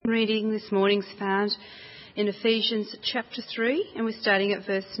reading this morning is found in Ephesians chapter 3, and we're starting at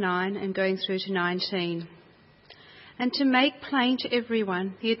verse 9 and going through to 19. And to make plain to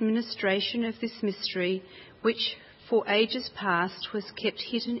everyone the administration of this mystery, which for ages past was kept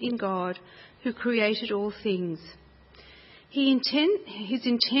hidden in God, who created all things. His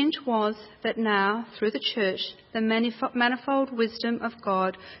intent was that now, through the church, the manifold wisdom of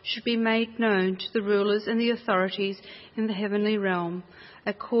God should be made known to the rulers and the authorities in the heavenly realm,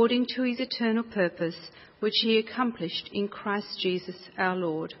 according to his eternal purpose, which he accomplished in Christ Jesus our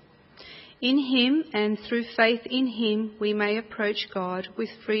Lord. In him and through faith in him we may approach God with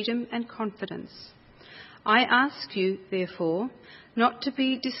freedom and confidence. I ask you, therefore, not to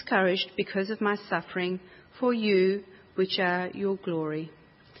be discouraged because of my suffering for you, which are your glory.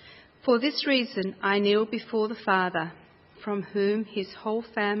 For this reason I kneel before the Father, from whom his whole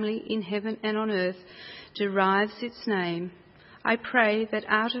family in heaven and on earth derives its name. I pray that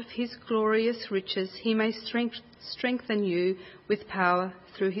out of his glorious riches he may strengthen you with power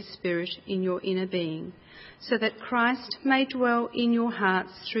through his Spirit in your inner being, so that Christ may dwell in your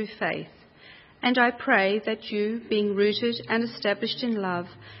hearts through faith. And I pray that you, being rooted and established in love,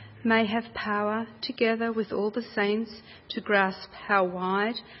 may have power, together with all the saints, to grasp how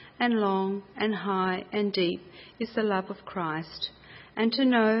wide and long and high and deep is the love of Christ, and to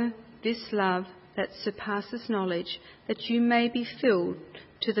know this love that surpasses knowledge, that you may be filled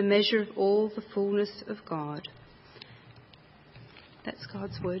to the measure of all the fullness of God. That's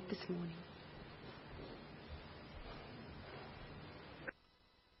God's word this morning.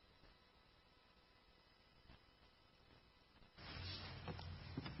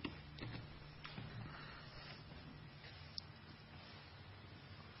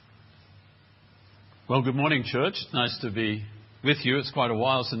 Well, good morning, church. Nice to be with you. It's quite a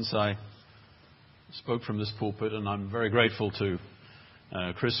while since I spoke from this pulpit, and I'm very grateful to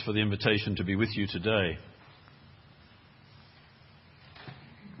Chris for the invitation to be with you today.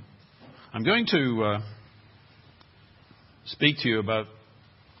 I'm going to speak to you about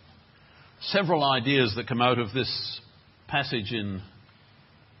several ideas that come out of this passage in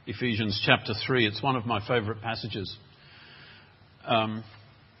Ephesians chapter 3. It's one of my favourite passages.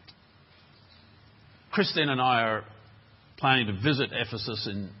 Christine and I are planning to visit Ephesus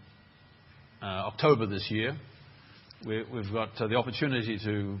in October this year. We've got the opportunity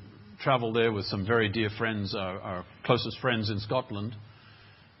to travel there with some very dear friends, our closest friends in Scotland.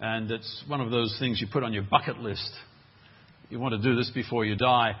 And it's one of those things you put on your bucket list. You want to do this before you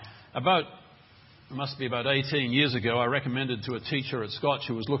die. It must be about 18 years ago, I recommended to a teacher at Scotch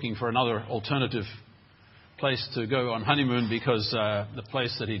who was looking for another alternative place to go on honeymoon because the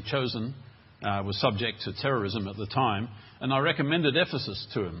place that he'd chosen was subject to terrorism at the time, and I recommended Ephesus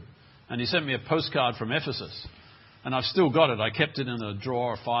to him. And he sent me a postcard from Ephesus, and I've still got it. I kept it in a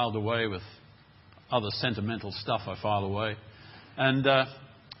drawer, filed away with other sentimental stuff I filed away. And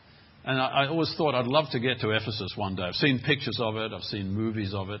I always thought I'd love to get to Ephesus one day. I've seen pictures of it, I've seen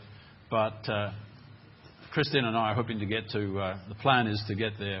movies of it, but Christine and I are hoping to get to, the plan is to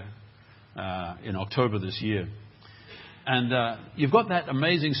get there in October this year. And you've got that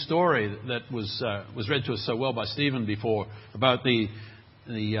amazing story that was read to us so well by Stephen before about the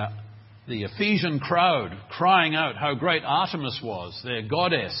Ephesian crowd crying out how great Artemis was, their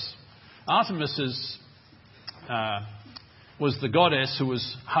goddess. Artemis was the goddess who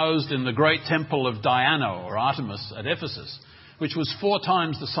was housed in the great temple of Diana, or Artemis, at Ephesus, which was 4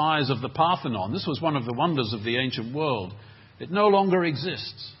 times the size of the Parthenon. This was one of the wonders of the ancient world. It no longer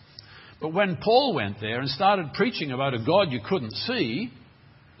exists. But when Paul went there and started preaching about a God you couldn't see,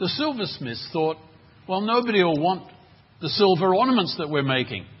 the silversmiths thought, well, nobody will want the silver ornaments that we're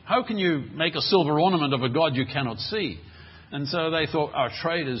making. How can you make a silver ornament of a God you cannot see? And so they thought our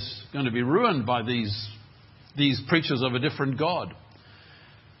trade is going to be ruined by these preachers of a different God.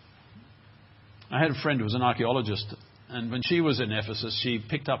 I had a friend who was an archaeologist, and when she was in Ephesus, she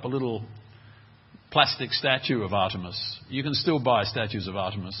picked up a little plastic statue of Artemis. You can still buy statues of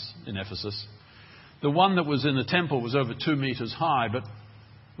Artemis in Ephesus. The one that was in the temple was over 2 meters high, but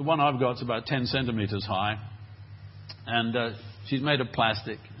the one I've got is about 10 centimeters high. And she's made of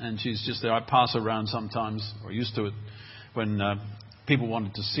plastic, and she's just there. I pass around sometimes, or used to it, when people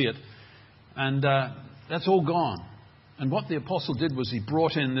wanted to see it. And that's all gone. And what the apostle did was he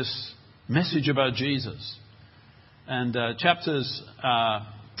brought in this message about Jesus. And chapters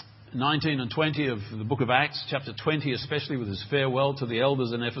 19 and 20 of the book of Acts, chapter 20 especially, with his farewell to the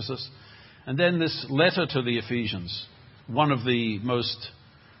elders in Ephesus. And then this letter to the Ephesians, one of the most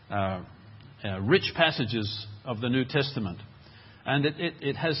rich passages of the New Testament. And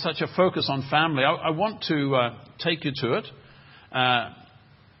it has such a focus on family. I want to take you to it.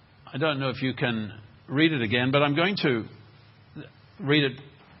 I don't know if you can read it again, but I'm going to read it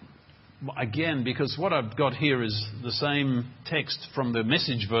again because what I've got here is the same text from the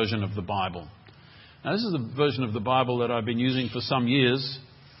Message version of the Bible. Now, this is the version of the Bible that I've been using for some years.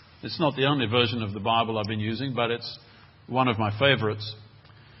 It's not the only version of the Bible I've been using, but it's one of my favorites,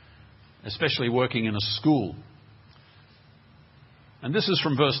 especially working in a school. And this is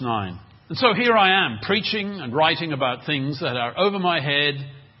from verse 9. And so here I am, preaching and writing about things that are over my head,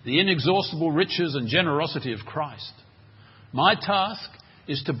 the inexhaustible riches and generosity of Christ. My task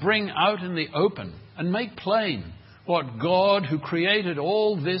is to bring out in the open and make plain what God, who created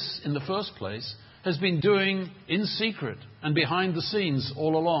all this in the first place, has been doing in secret and behind the scenes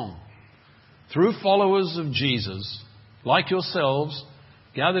all along. Through followers of Jesus, like yourselves,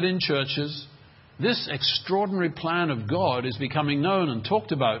 gathered in churches, this extraordinary plan of God is becoming known and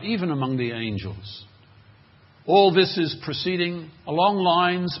talked about even among the angels. All this is proceeding along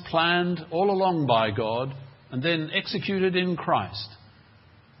lines planned all along by God and then executed in Christ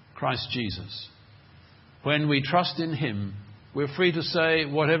Jesus. When we trust in Him, we're free to say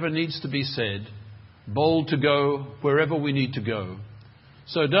whatever needs to be said, bold to go wherever we need to go.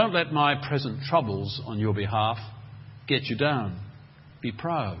 So don't let my present troubles on your behalf get you down. Be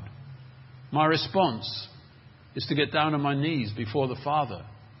proud. My response is to get down on my knees before the Father,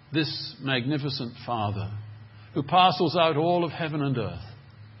 this magnificent Father, who parcels out all of heaven and earth.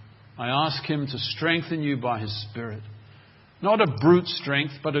 I ask Him to strengthen you by His Spirit, not a brute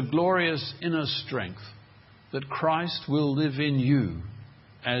strength, but a glorious inner strength, that Christ will live in you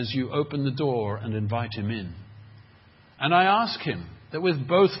as you open the door and invite Him in. And I ask Him that with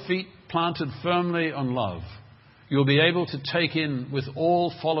both feet planted firmly on love, you'll be able to take in with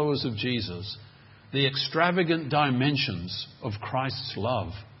all followers of Jesus the extravagant dimensions of Christ's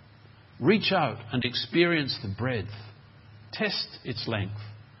love. Reach out and experience the breadth. Test its length.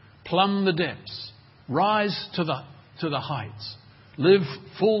 Plumb the depths. Rise to the heights. Live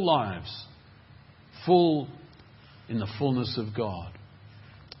full lives. Full in the fullness of God.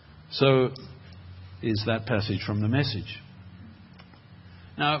 So is that passage from the Message.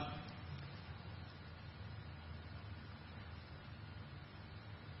 Now,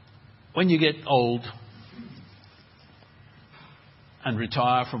 when you get old and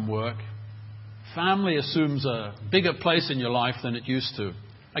retire from work, family assumes a bigger place in your life than it used to.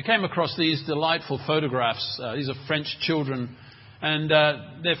 I came across these delightful photographs. These are French children, and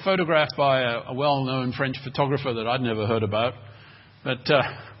they're photographed by a well-known French photographer that I'd never heard about. But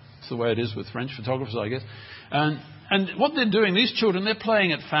it's the way it is with French photographers, I guess. And what they're doing, these children, they're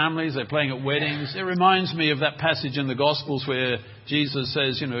playing at families, they're playing at weddings. It reminds me of that passage in the Gospels where Jesus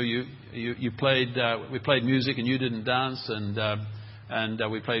says, you know, we played music and you didn't dance,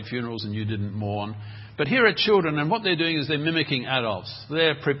 and we played funerals and you didn't mourn. But here are children, and what they're doing is they're mimicking adults.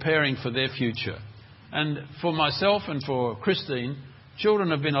 They're preparing for their future. And for myself and for Christine,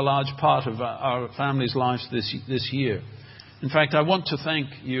 children have been a large part of our family's lives this year. In fact, I want to thank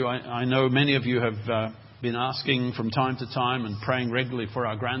you. I know many of you have been asking from time to time and praying regularly for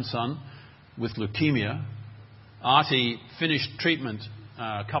our grandson with leukemia. Artie finished treatment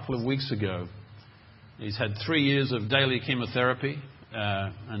a couple of weeks ago. He's had 3 years of daily chemotherapy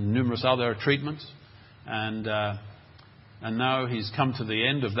and numerous other treatments. And now he's come to the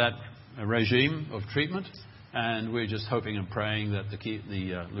end of that regime of treatment. And we're just hoping and praying that the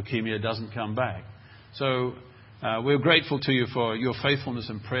leukemia doesn't come back. So we're grateful to you for your faithfulness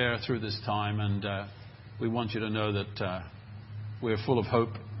and prayer through this time. And we want you to know that we're full of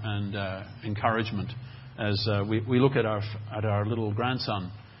hope and encouragement as we look at our little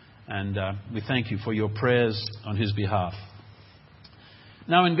grandson, and we thank you for your prayers on his behalf.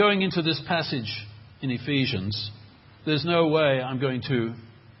 Now, in going into this passage in Ephesians, there's no way I'm going to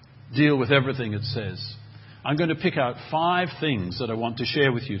deal with everything it says. I'm going to pick out 5 things that I want to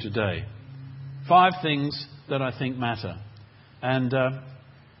share with you today. 5 things that I think matter. And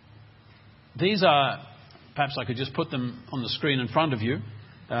these are, perhaps I could just put them on the screen in front of you.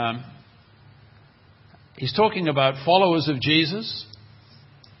 He's talking about followers of Jesus.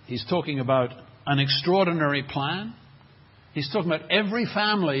 He's talking about an extraordinary plan. He's talking about every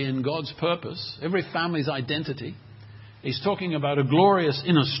family in God's purpose, every family's identity. He's talking about a glorious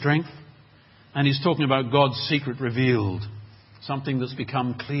inner strength. And he's talking about God's secret revealed, something that's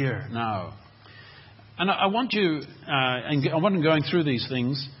become clear now. And I want you, going through these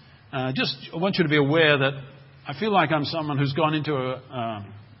things, I want you to be aware that I feel like I'm someone who's gone into a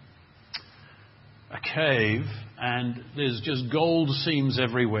cave and there's just gold seams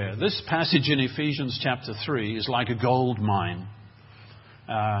everywhere. This passage in Ephesians chapter 3 is like a gold mine.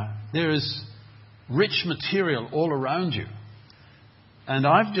 There is rich material all around you. And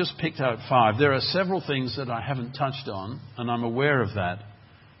I've just picked out 5. There are several things that I haven't touched on, and I'm aware of that.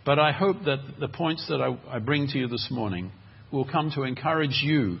 But I hope that the points that I bring to you this morning will come to encourage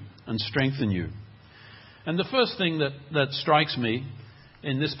you and strengthen you. And the first thing that strikes me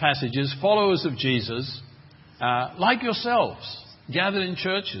in this passage is followers of Jesus, like yourselves, gathered in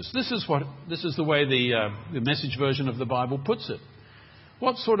churches. This is the way the Message version of the Bible puts it.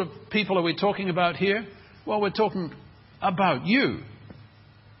 What sort of people are we talking about here? Well, we're talking about you.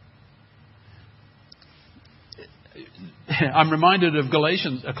 I'm reminded of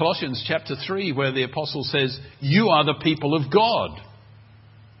Colossians chapter 3, where the apostle says, you are the people of God.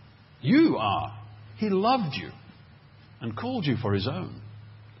 You are. He loved you and called you for his own.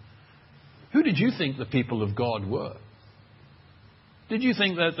 Who did you think the people of God were? Did you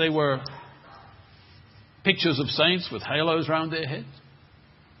think that they were pictures of saints with halos round their heads?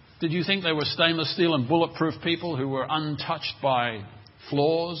 Did you think they were stainless steel and bulletproof people who were untouched by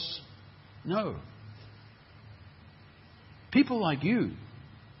flaws? No. People like you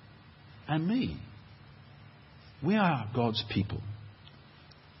and me. We are God's people.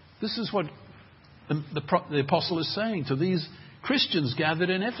 This is what the apostle is saying to these Christians gathered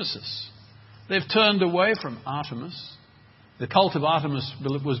in Ephesus. They've turned away from Artemis. The cult of Artemis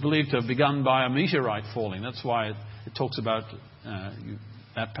was believed to have begun by a meteorite falling. That's why it talks about in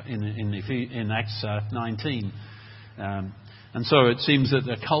Acts 19. And so it seems that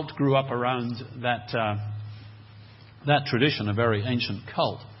the cult grew up around that tradition, a very ancient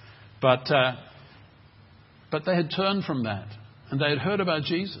cult. But they had turned from that, and they had heard about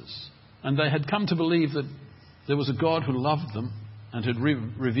Jesus, and they had come to believe that there was a God who loved them and had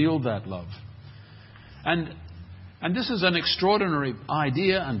revealed that love. And this is an extraordinary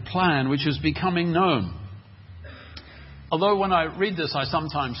idea and plan which is becoming known. Although when I read this, I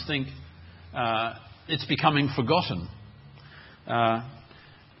sometimes think it's becoming forgotten.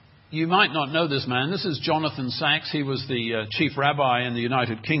 You might not know this man. This is Jonathan Sacks. He was the chief rabbi in the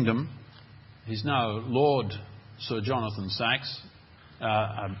United Kingdom. He's now Lord Sir Jonathan Sacks,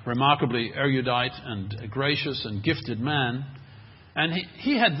 a remarkably erudite and gracious and gifted man. And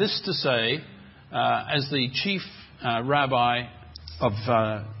he had this to say as the chief rabbi of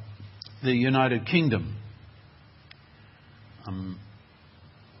the United Kingdom.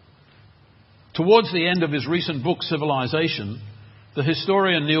 Towards the end of his recent book, Civilization, the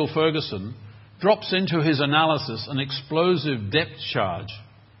historian Neil Ferguson drops into his analysis an explosive depth charge.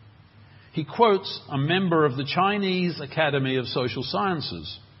 He quotes a member of the Chinese Academy of Social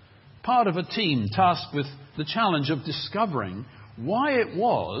Sciences, part of a team tasked with the challenge of discovering why it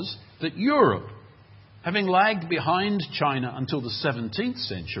was that Europe, having lagged behind China until the 17th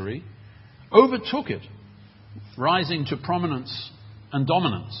century, overtook it, rising to prominence and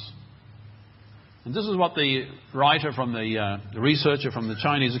dominance. And this is what the writer from the researcher from the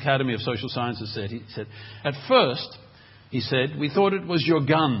Chinese Academy of Social Sciences said. He said, at first, he said, we thought it was your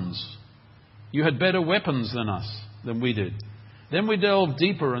guns. You had better weapons than we did. Then we delved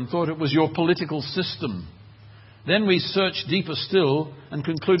deeper and thought it was your political system. Then we searched deeper still and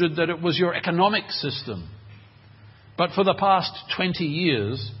concluded that it was your economic system. But for the past 20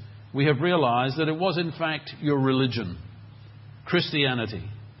 years, we have realized that it was in fact your religion, Christianity.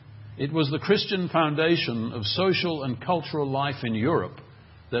 It was the Christian foundation of social and cultural life in Europe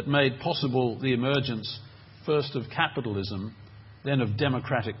that made possible the emergence first of capitalism, then of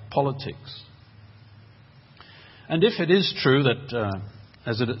democratic politics. And if it is true that,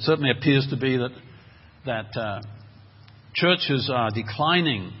 as it certainly appears to be, that churches are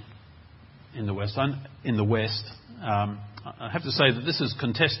declining in the West, I have to say that this is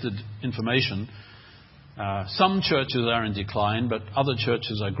contested information. Some churches are in decline, but other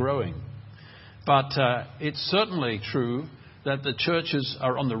churches are growing. But it's certainly true that the churches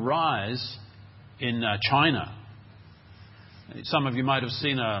are on the rise in China. Some of you might have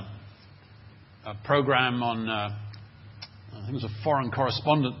seen a program on, I think it was a foreign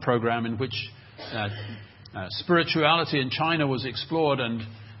correspondent program in which spirituality in China was explored, and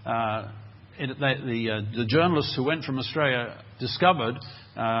the journalists who went from Australia discovered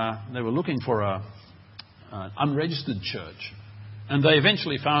they were looking for an unregistered church, and they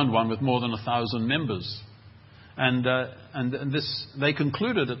eventually found one with more than 1,000 members. And they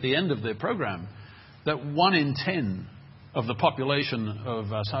concluded at the end of their program that 1 in 10 of the population of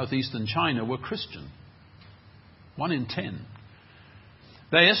southeastern China were Christian. 1 in 10.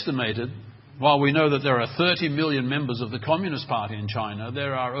 They estimated, while we know that there are 30 million members of the Communist Party in China,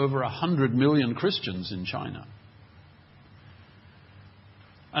 there are over 100 million Christians in China.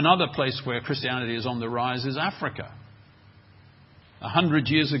 Another place where Christianity is on the rise is Africa. 100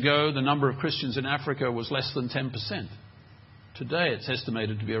 years ago, the number of Christians in Africa was less than 10%. Today it's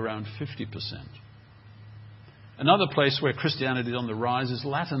estimated to be around 50%. Another place where Christianity is on the rise is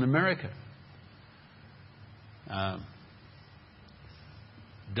Latin America. I'm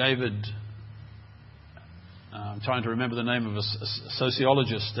trying to remember the name of a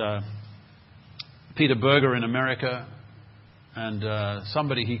sociologist, Peter Berger in America, and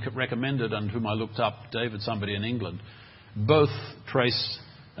somebody he recommended and whom I looked up, David somebody in England, both trace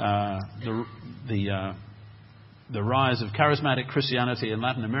the rise of charismatic Christianity in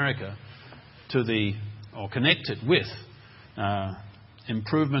Latin America or connect it with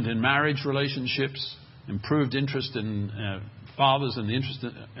improvement in marriage relationships, improved interest in fathers and the interest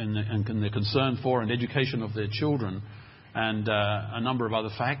in the concern for and education of their children, and a number of other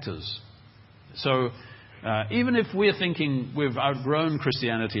factors. So even if we're thinking we've outgrown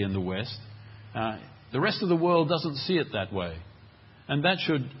Christianity in the West, the rest of the world doesn't see it that way. And that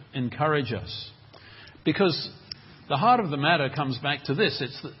should encourage us. Because the heart of the matter comes back to this.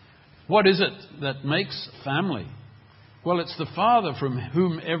 What is it that makes family? Well, it's the Father from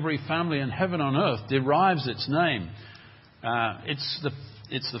whom every family in heaven and earth derives its name.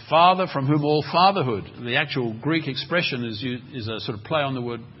 It's the Father from whom all fatherhood. The actual Greek expression is a sort of play on the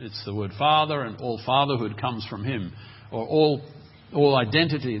word. It's the word Father, and all fatherhood comes from Him. Or all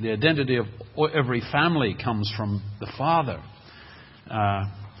identity, the identity of every family comes from the Father.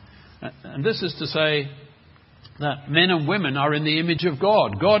 And this is to say that men and women are in the image of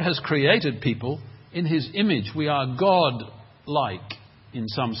God. God has created people in His image. We are God-like in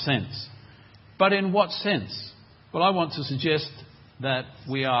some sense. But in what sense? Well, I want to suggest that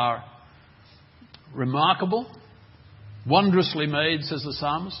we are remarkable, wondrously made, says the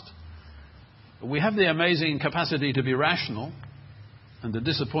psalmist. We have the amazing capacity to be rational and the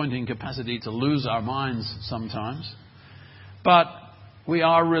disappointing capacity to lose our minds sometimes. But we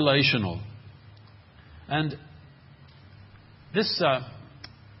are relational. And this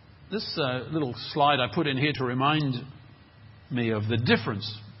little slide I put in here to remind me of the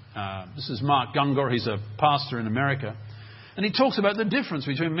difference. This is Mark Gungor. He's a pastor in America. And he talks about the difference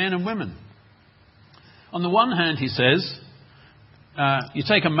between men and women. On the one hand, he says, you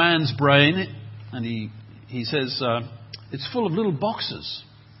take a man's brain, and he says it's full of little boxes.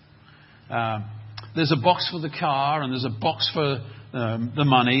 There's a box for the car, and there's a box for the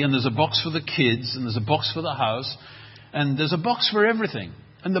money, and there's a box for the kids, and there's a box for the house, and there's a box for everything.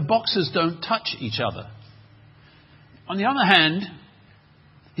 And the boxes don't touch each other. On the other hand,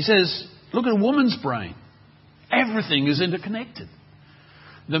 he says, look at a woman's brain. Everything is interconnected.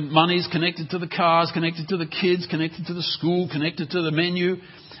 The money's connected to the cars, connected to the kids, connected to the school, connected to the menu.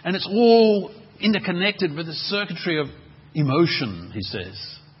 And it's all interconnected with a circuitry of emotion, he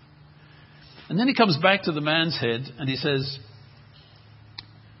says. And then he comes back to the man's head and he says,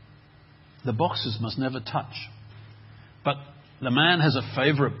 the boxes must never touch. But the man has a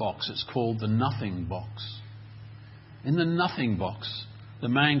favourite box. It's called the nothing box. In the nothing box, the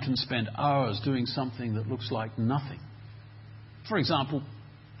man can spend hours doing something that looks like nothing. For example,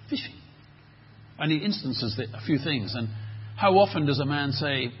 fishing. And he instances a few things. And how often does a man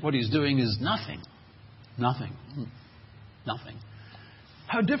say what he's doing is nothing? Nothing. Nothing.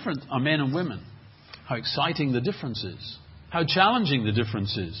 How different are men and women? How exciting the difference is. How challenging the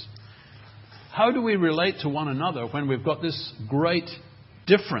difference is. How do we relate to one another when we've got this great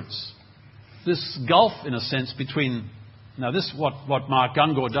difference? This gulf, in a sense, between... Now, what Mark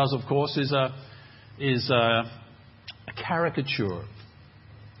Gungor does, of course, is a caricature.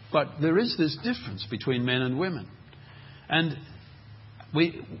 But there is this difference between men and women. And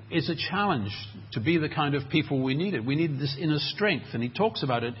it's a challenge to be the kind of people we needed. We need this inner strength. And he talks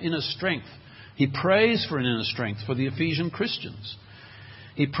about it, inner strength. He prays for an inner strength for the Ephesian Christians.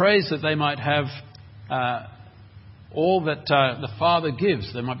 He prays that they might have all that the Father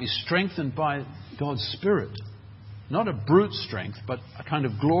gives. They might be strengthened by God's Spirit. Not a brute strength, but a kind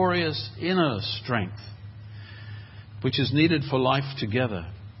of glorious inner strength, which is needed for life together.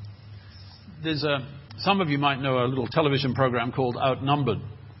 There's some of you might know a little television program called Outnumbered.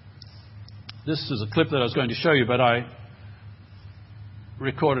 This is a clip that I was going to show you, but I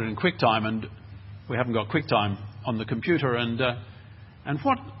recorded in QuickTime, and we haven't got QuickTime on the computer. And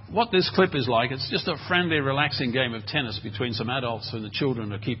what this clip is like, it's just a friendly, relaxing game of tennis between some adults and the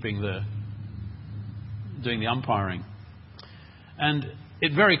children are doing the umpiring. And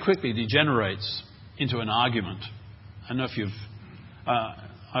it very quickly degenerates into an argument. I don't know if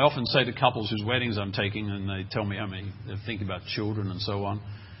I often say to couples whose weddings I'm taking, and they tell me how many they think about children and so on.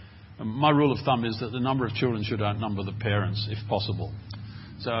 And my rule of thumb is that the number of children should outnumber the parents, if possible.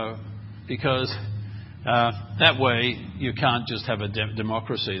 So, because that way you can't just have a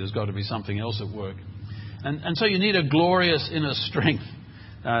democracy. There's got to be something else at work. And so you need a glorious inner strength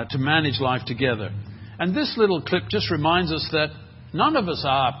to manage life together. And this little clip just reminds us that none of us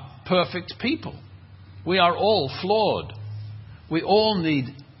are perfect people. We are all flawed. We all need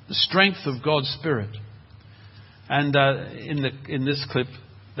the strength of God's Spirit. And in this clip,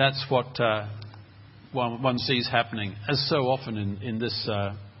 that's what one sees happening, as so often in this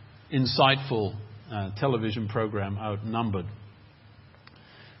insightful television program, Outnumbered.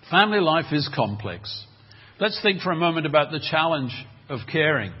 Family life is complex. Let's think for a moment about the challenge of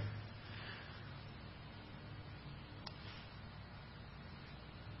caring.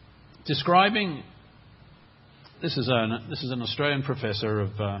 Describing, this is an Australian professor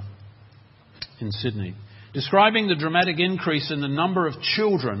in Sydney, describing the dramatic increase in the number of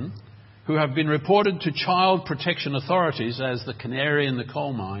children who have been reported to child protection authorities as the canary in the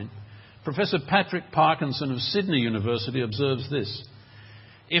coal mine. Professor Patrick Parkinson of Sydney University observes this: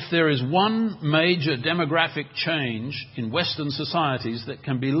 if there is one major demographic change in Western societies that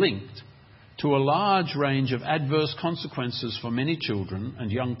can be linked to a large range of adverse consequences for many children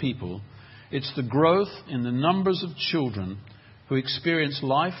and young people, it's the growth in the numbers of children who experience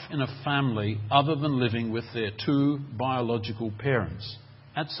life in a family other than living with their two biological parents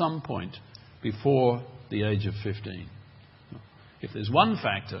at some point before the age of 15. If there's one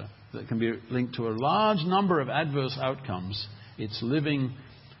factor that can be linked to a large number of adverse outcomes, it's living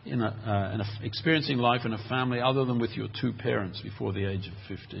experiencing life in a family other than with your two parents before the age of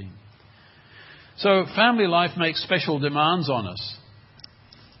 15. So family life makes special demands on us.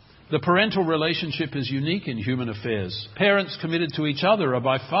 The parental relationship is unique in human affairs. Parents committed to each other are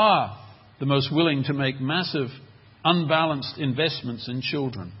by far the most willing to make massive, unbalanced investments in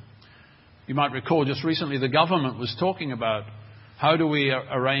children. You might recall just recently the government was talking about how do we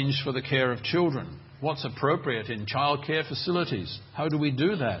arrange for the care of children? What's appropriate in childcare facilities? How do we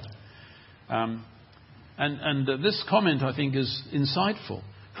do that? This comment, I think, is insightful.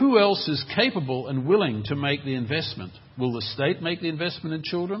 Who else is capable and willing to make the investment? Will the state make the investment in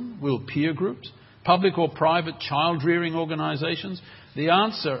children? Will peer groups? Public or private child-rearing organisations? The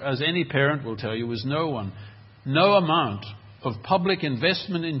answer, as any parent will tell you, is no one. No amount of public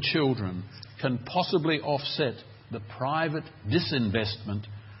investment in children can possibly offset the private disinvestment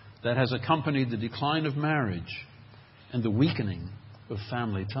that has accompanied the decline of marriage and the weakening of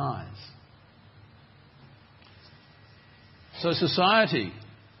family ties. So society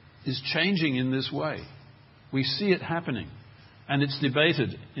is changing in this way. We see it happening, and it's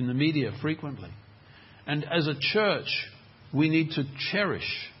debated in the media frequently. And as a church, we need to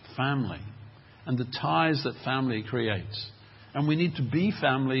cherish family and the ties that family creates. And we need to be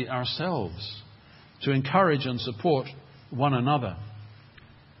family ourselves to encourage and support one another.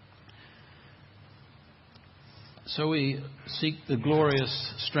 So we seek the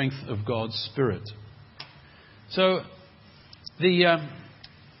glorious strength of God's Spirit. So the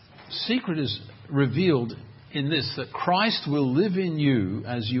secret is revealed in this, that Christ will live in you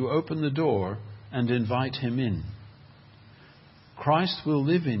as you open the door and invite Him in. Christ will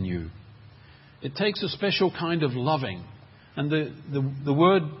live in you. It takes a special kind of loving. And the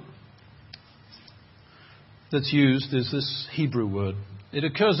word that's used is this Hebrew word. It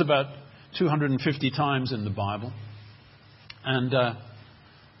occurs about 250 times in the Bible. And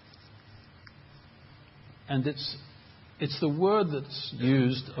it's the word that's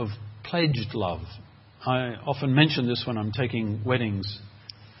used of pledged love. I often mention this when I'm taking weddings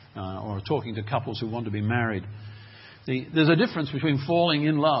or talking to couples who want to be married. There's a difference between falling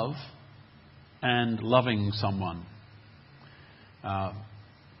in love and loving someone.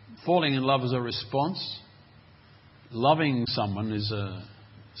 Falling in love is a response. Loving someone is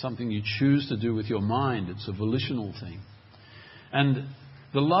something you choose to do with your mind. It's a volitional thing. And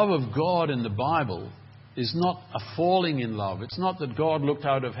the love of God in the Bible is not a falling in love. It's not that God looked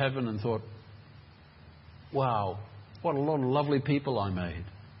out of heaven and thought, wow, what a lot of lovely people I made.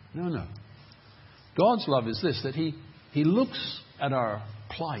 No. God's love is this, that He looks at our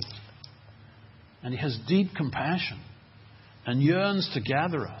plight and He has deep compassion and yearns to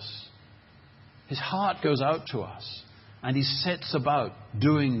gather us. His heart goes out to us and He sets about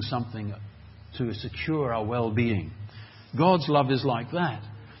doing something to secure our well-being. God's love is like that.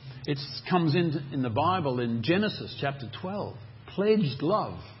 It comes in the Bible in Genesis chapter 12. Pledged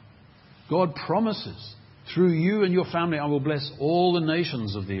love. God promises, through you and your family I will bless all the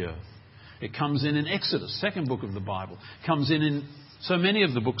nations of the earth. It comes in Exodus, second book of the Bible. It comes in so many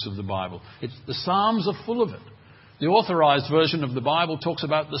of the books of the Bible. The Psalms are full of it. The authorized version of the Bible talks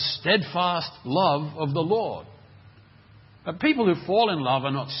about the steadfast love of the Lord. But people who fall in love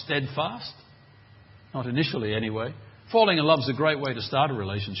are not steadfast. Not initially, anyway. Falling in love is a great way to start a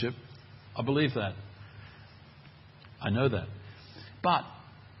relationship. I believe that. I know that. But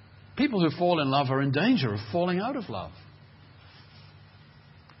people who fall in love are in danger of falling out of love.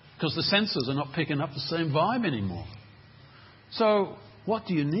 Because the senses are not picking up the same vibe anymore. So what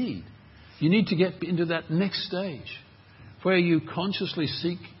do you need? You need to get into that next stage where you consciously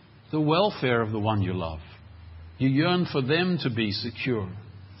seek the welfare of the one you love. You yearn for them to be secure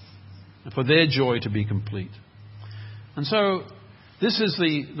and for their joy to be complete. And so this is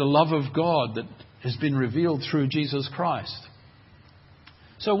the love of God that has been revealed through Jesus Christ.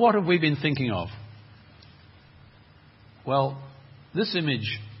 So what have we been thinking of? Well, this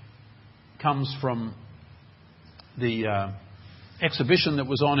image comes from the exhibition that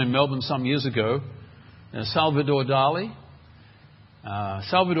was on in Melbourne some years ago. Salvador Dali.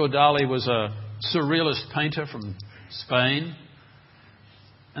 Salvador Dali was a surrealist painter from Spain.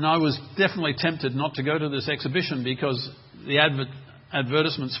 And I was definitely tempted not to go to this exhibition because the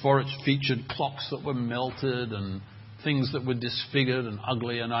advertisements for it featured clocks that were melted and things that were disfigured and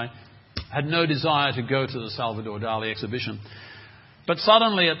ugly. And I had no desire to go to the Salvador Dali exhibition. But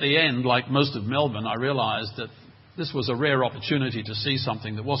suddenly at the end, like most of Melbourne, I realised that this was a rare opportunity to see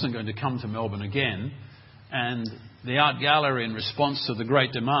something that wasn't going to come to Melbourne again. And the art gallery, in response to the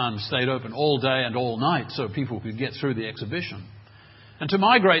great demand, stayed open all day and all night so people could get through the exhibition. And to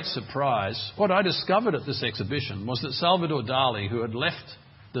my great surprise, what I discovered at this exhibition was that Salvador Dali, who had left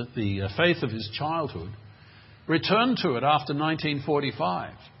the faith of his childhood, returned to it after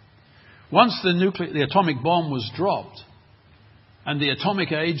 1945. Once the atomic bomb was dropped and the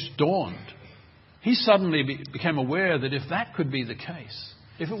atomic age dawned, he suddenly became aware that if that could be the case,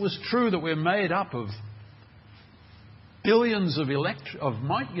 if it was true that we're made up of billions of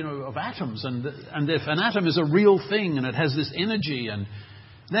atoms, and if an atom is a real thing and it has this energy, and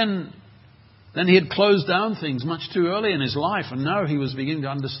then he had closed down things much too early in his life, and now he was beginning to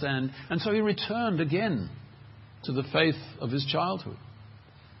understand, and so he returned again to the faith of his childhood.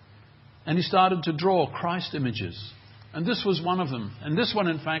 And he started to draw Christ images. And this was one of them. And this one,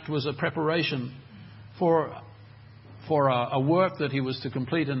 in fact, was a preparation for a work that he was to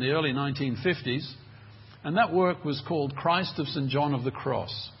complete in the early 1950s. And that work was called Christ of St. John of the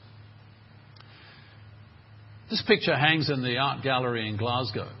Cross. This picture hangs in the art gallery in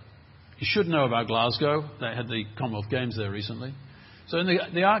Glasgow. You should know about Glasgow. They had the Commonwealth Games there recently. So in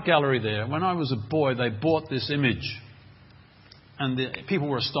the art gallery there, when I was a boy, they bought this image. And the people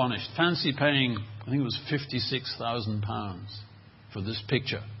were astonished. Fancy paying, I think it was £56,000 for this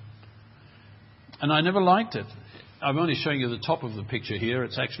picture. And I never liked it. I'm only showing you the top of the picture here.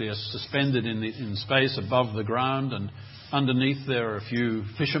 It's actually suspended in space above the ground, and underneath there are a few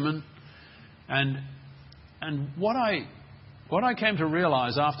fishermen. And what I came to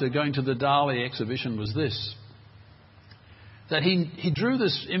realize after going to the Dali exhibition was this: that he drew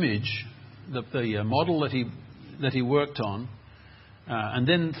this image, the model that he worked on, and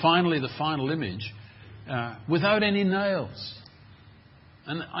then finally the final image, without any nails.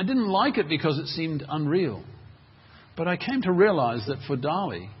 And I didn't like it because it seemed unreal. But I came to realize that for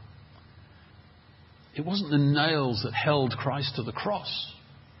Dali, it wasn't the nails that held Christ to the cross.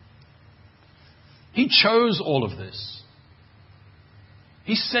 He chose all of this.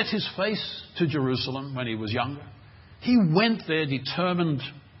 He set his face to Jerusalem when he was younger. He went there determined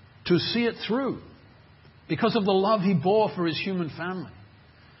to see it through because of the love he bore for his human family.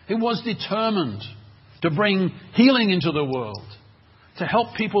 He was determined to bring healing into the world, to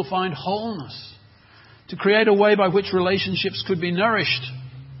help people find wholeness, to create a way by which relationships could be nourished.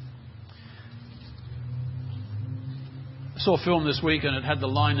 I saw a film this week and it had the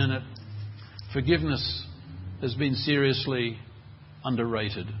line in it, "Forgiveness has been seriously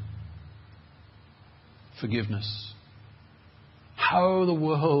underrated." Forgiveness. How the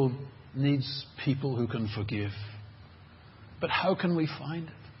world needs people who can forgive. But how can we find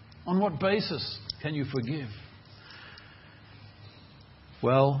it? On what basis can you forgive?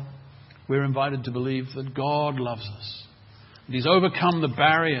 Well, we're invited to believe that God loves us. And He's overcome the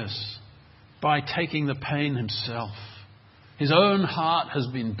barriers by taking the pain Himself. His own heart has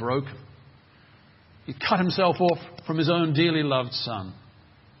been broken. He cut Himself off from His own dearly loved Son.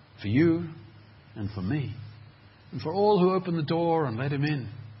 For you and for me. And for all who open the door and let Him in.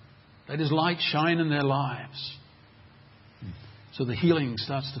 Let His light shine in their lives. So the healing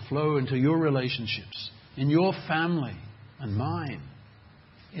starts to flow into your relationships, in your family and mine,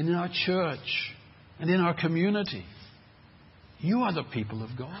 in our church and in our community. You are the people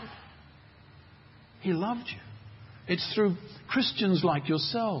of God. He loved you. It's through Christians like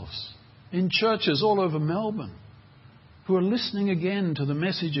yourselves in churches all over Melbourne who are listening again to the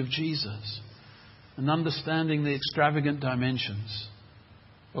message of Jesus and understanding the extravagant dimensions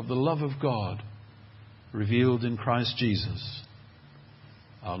of the love of God revealed in Christ Jesus,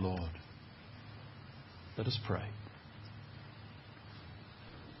 our Lord. Let us pray.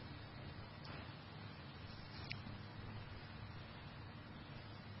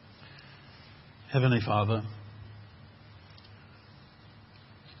 Heavenly Father,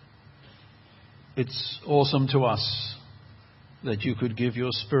 it's awesome to us that you could give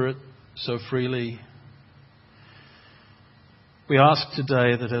your Spirit so freely. We ask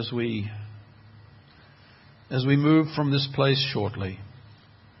today that as we move from this place shortly,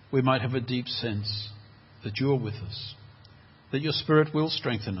 we might have a deep sense that you are with us, that your Spirit will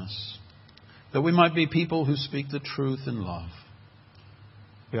strengthen us, that we might be people who speak the truth in love.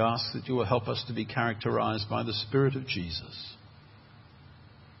 We ask that you will help us to be characterized by the Spirit of Jesus.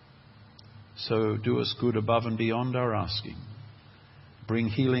 So do us good above and beyond our asking. Bring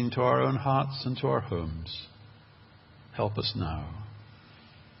healing to our own hearts and to our homes. Help us now.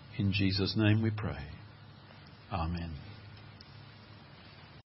 In Jesus' name we pray. Amen.